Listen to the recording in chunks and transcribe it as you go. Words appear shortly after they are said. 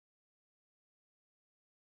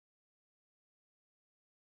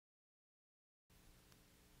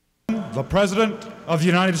the President of the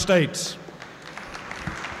United States.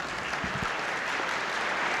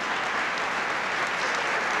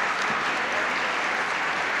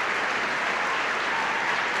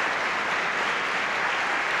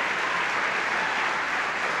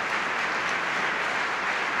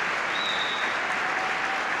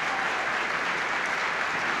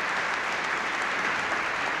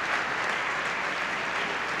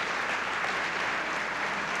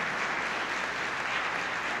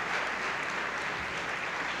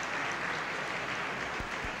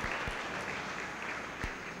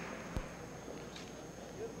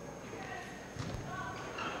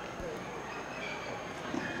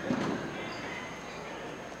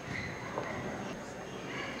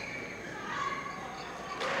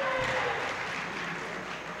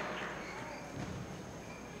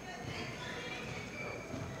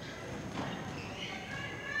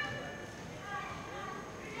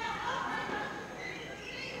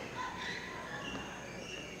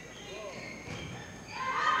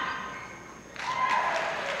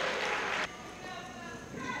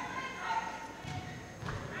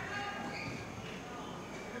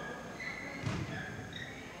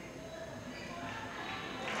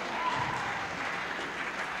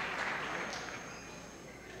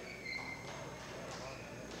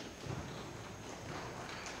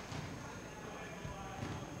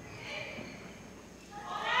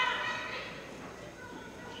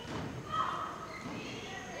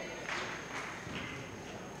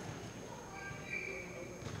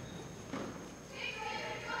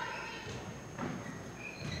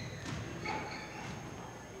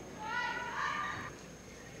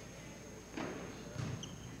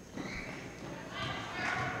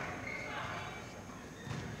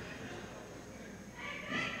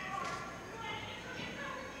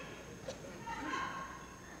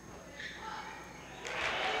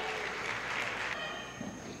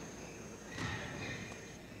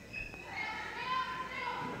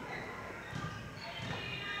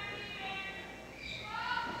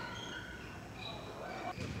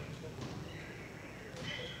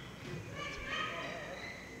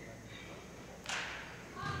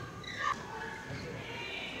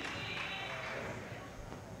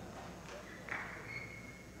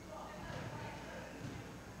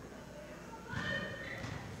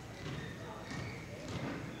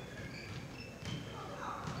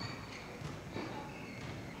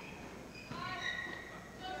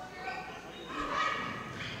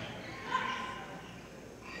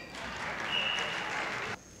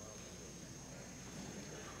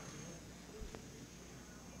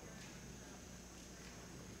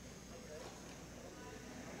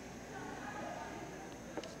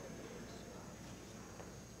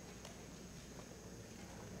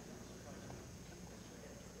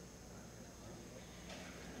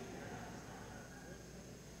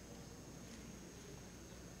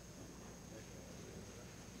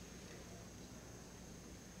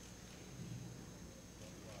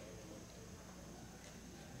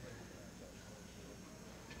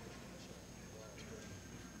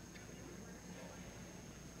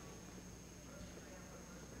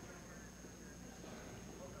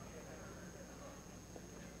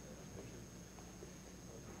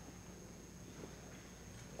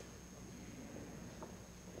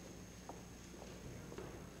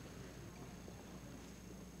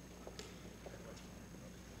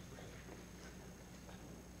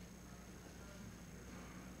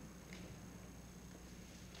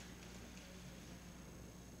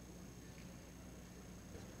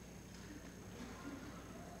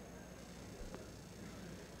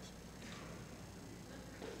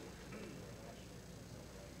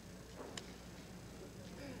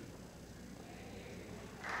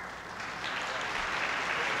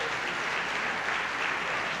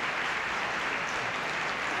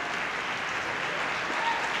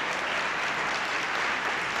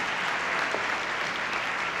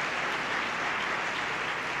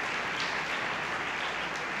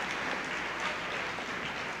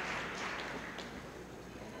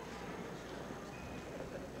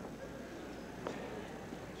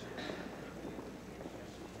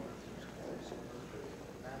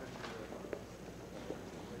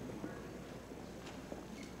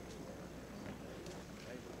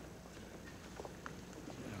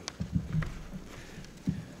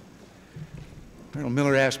 Colonel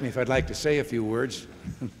Miller asked me if I'd like to say a few words.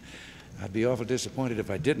 I'd be awful disappointed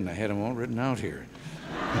if I didn't. I had them all written out here.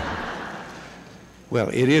 Well,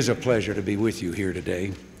 it is a pleasure to be with you here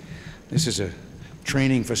today. This is a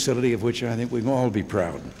training facility of which I think we can all be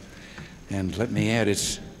proud. And let me add,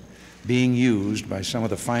 it's being used by some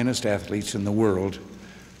of the finest athletes in the world,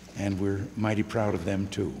 and we're mighty proud of them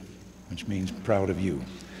too, which means proud of you.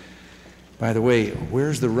 By the way,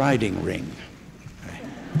 where's the riding ring?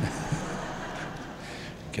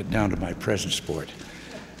 Get down to my present sport.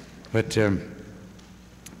 But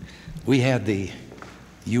we had the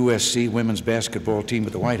USC women's basketball team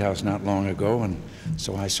at the White House not long ago, and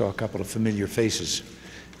so I saw a couple of familiar faces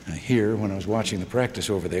here when I was watching the practice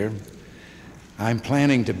over there. I'm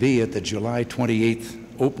planning to be at the July 28th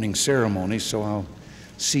opening ceremony, so I'll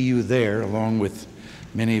see you there along with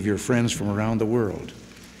many of your friends from around the world.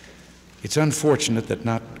 It's unfortunate that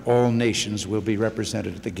not all nations will be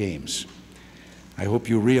represented at the Games. I hope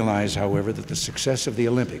you realize, however, that the success of the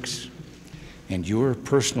Olympics and your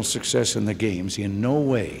personal success in the Games in no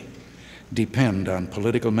way depend on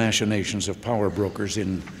political machinations of power brokers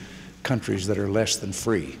in countries that are less than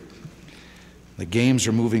free. The Games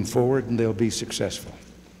are moving forward and they'll be successful.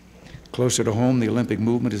 Closer to home, the Olympic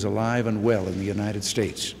movement is alive and well in the United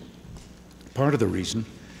States. Part of the reason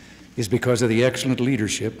is because of the excellent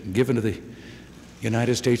leadership given to the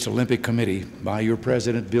United States Olympic Committee by your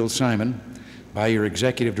President, Bill Simon, by your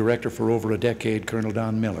Executive Director for over a decade, Colonel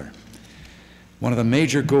Don Miller. One of the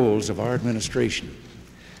major goals of our administration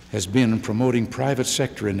has been promoting private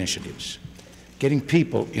sector initiatives, getting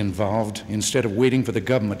people involved instead of waiting for the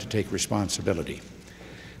government to take responsibility.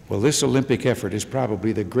 Well, this Olympic effort is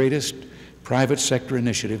probably the greatest private sector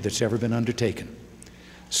initiative that's ever been undertaken.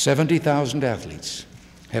 70,000 athletes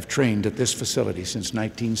have trained at this facility since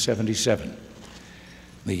 1977.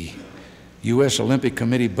 The U.S. Olympic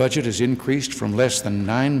Committee budget has increased from less than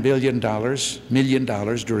 $9 million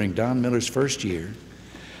during Don Miller's first year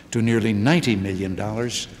to nearly $90 million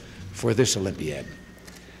for this Olympiad.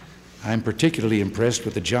 I'm particularly impressed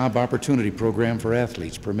with the Job Opportunity Program for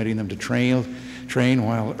athletes, permitting them to train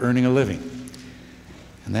while earning a living.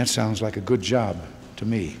 And that sounds like a good job to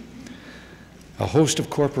me. A host of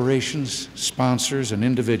corporations, sponsors, and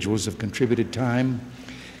individuals have contributed time,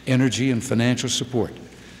 energy, and financial support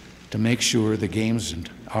to make sure the Games and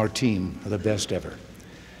our team are the best ever.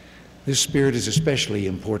 This spirit is especially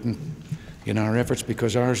important in our efforts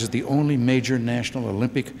because ours is the only major national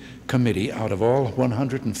Olympic committee out of all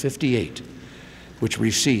 158 which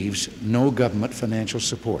receives no government financial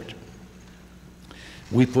support.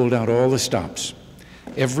 We pulled out all the stops.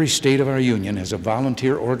 Every state of our union has a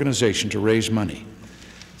volunteer organization to raise money.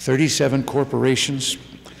 37 corporations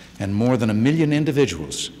and more than 1 million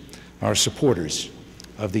individuals are supporters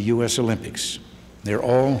of the U.S. Olympics. They're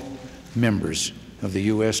all members of the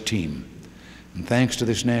U.S. team. And thanks to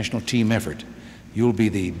this national team effort, you'll be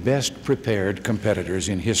the best prepared competitors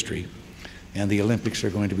in history, and the Olympics are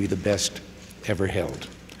going to be the best ever held.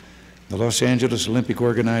 The Los Angeles Olympic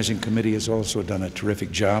Organizing Committee has also done a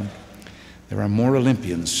terrific job. There are more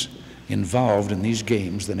Olympians involved in these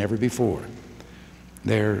games than ever before.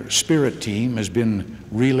 Their Spirit team has been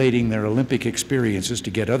relating their Olympic experiences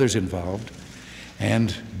to get others involved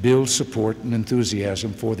and build support and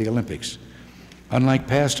enthusiasm for the Olympics. Unlike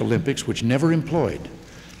past Olympics, which never employed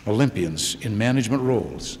Olympians in management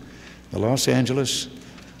roles, the Los Angeles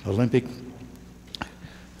Olympic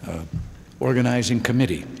Organizing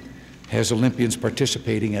Committee has Olympians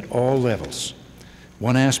participating at all levels.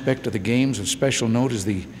 One aspect of the Games of special note is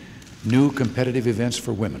the new competitive events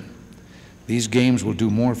for women. These Games will do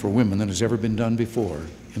more for women than has ever been done before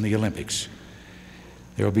in the Olympics.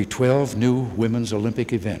 There will be 12 new women's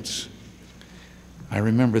Olympic events. I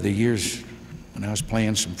remember the years when I was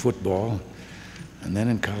playing some football, and then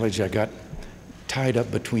in college I got tied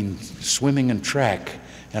up between swimming and track,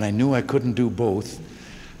 and I knew I couldn't do both.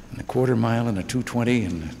 And the quarter mile and the 220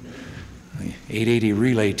 and the 880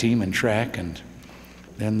 relay team in track, and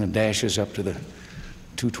then the dashes up to the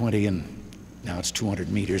 220, and now it's 200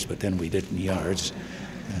 meters, but then we did in yards,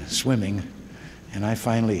 swimming, and I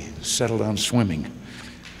finally settled on swimming.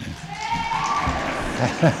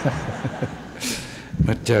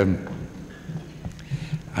 But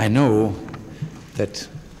I know that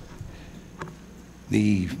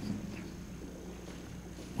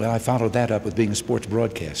I followed that up with being a sports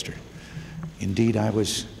broadcaster. Indeed, I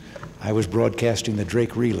was broadcasting the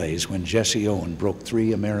Drake relays when Jesse Owen broke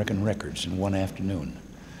 3 American records in one afternoon.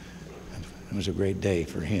 It was a great day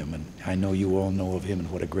for him, and I know you all know of him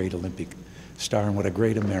and what a great Olympic star and what a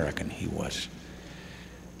great American he was.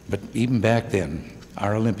 But even back then,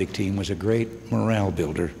 our Olympic team was a great morale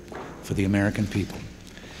builder for the American people.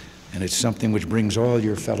 And it's something which brings all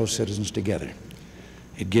your fellow citizens together.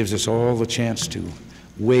 It gives us all the chance to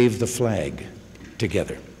wave the flag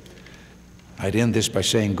together. I'd end this by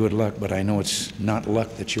saying good luck, but I know it's not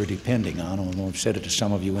luck that you're depending on, although I've said it to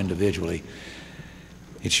some of you individually.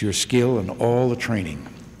 It's your skill and all the training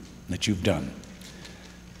that you've done.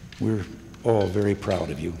 We're all very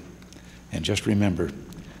proud of you. And just remember,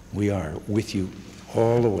 We are with you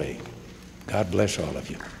all the way. God bless all of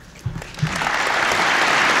you.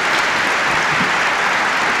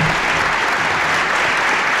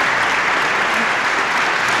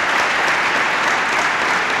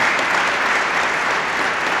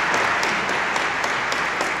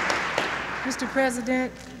 Mr.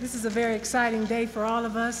 President, this is a very exciting day for all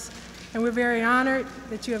of us, and we're very honored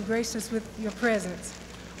that you have graced us with your presence.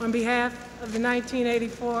 On behalf of the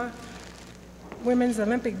 1984 Women's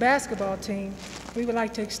Olympic Basketball Team, we would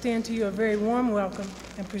like to extend to you a very warm welcome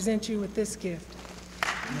and present you with this gift.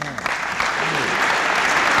 One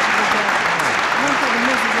for the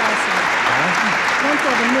Mrs. also. One for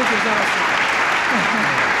the Mrs. also.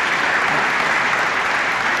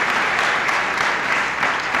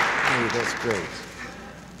 Hey, that's great.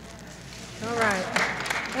 All right.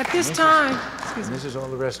 At this time, excuse me. This is all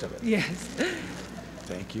the rest of it. Yes.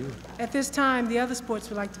 Thank you. At this time, the other sports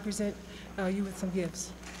would like to present you with some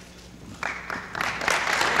gifts.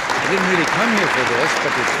 I didn't really come here for this,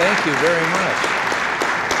 but thank you very much.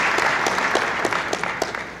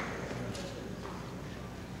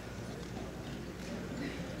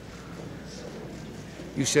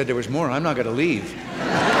 You said there was more. I'm not going to leave.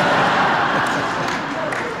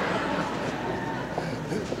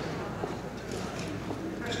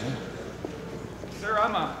 Sir,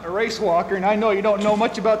 I'm a race walker, and I know you don't know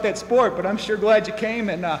much about that sport, but I'm sure glad you came,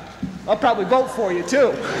 and I'll probably vote for you,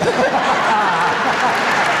 too.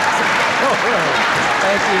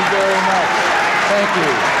 Thank you very much. Thank you.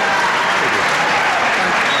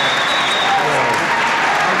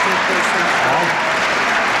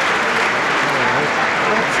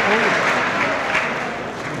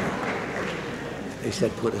 They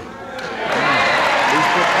said put it. Please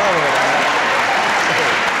put all of it on.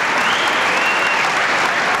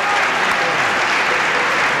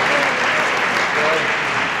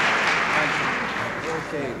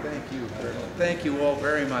 Okay, thank you. Thank you all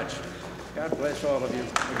very much. God bless all of you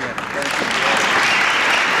again. Thank you.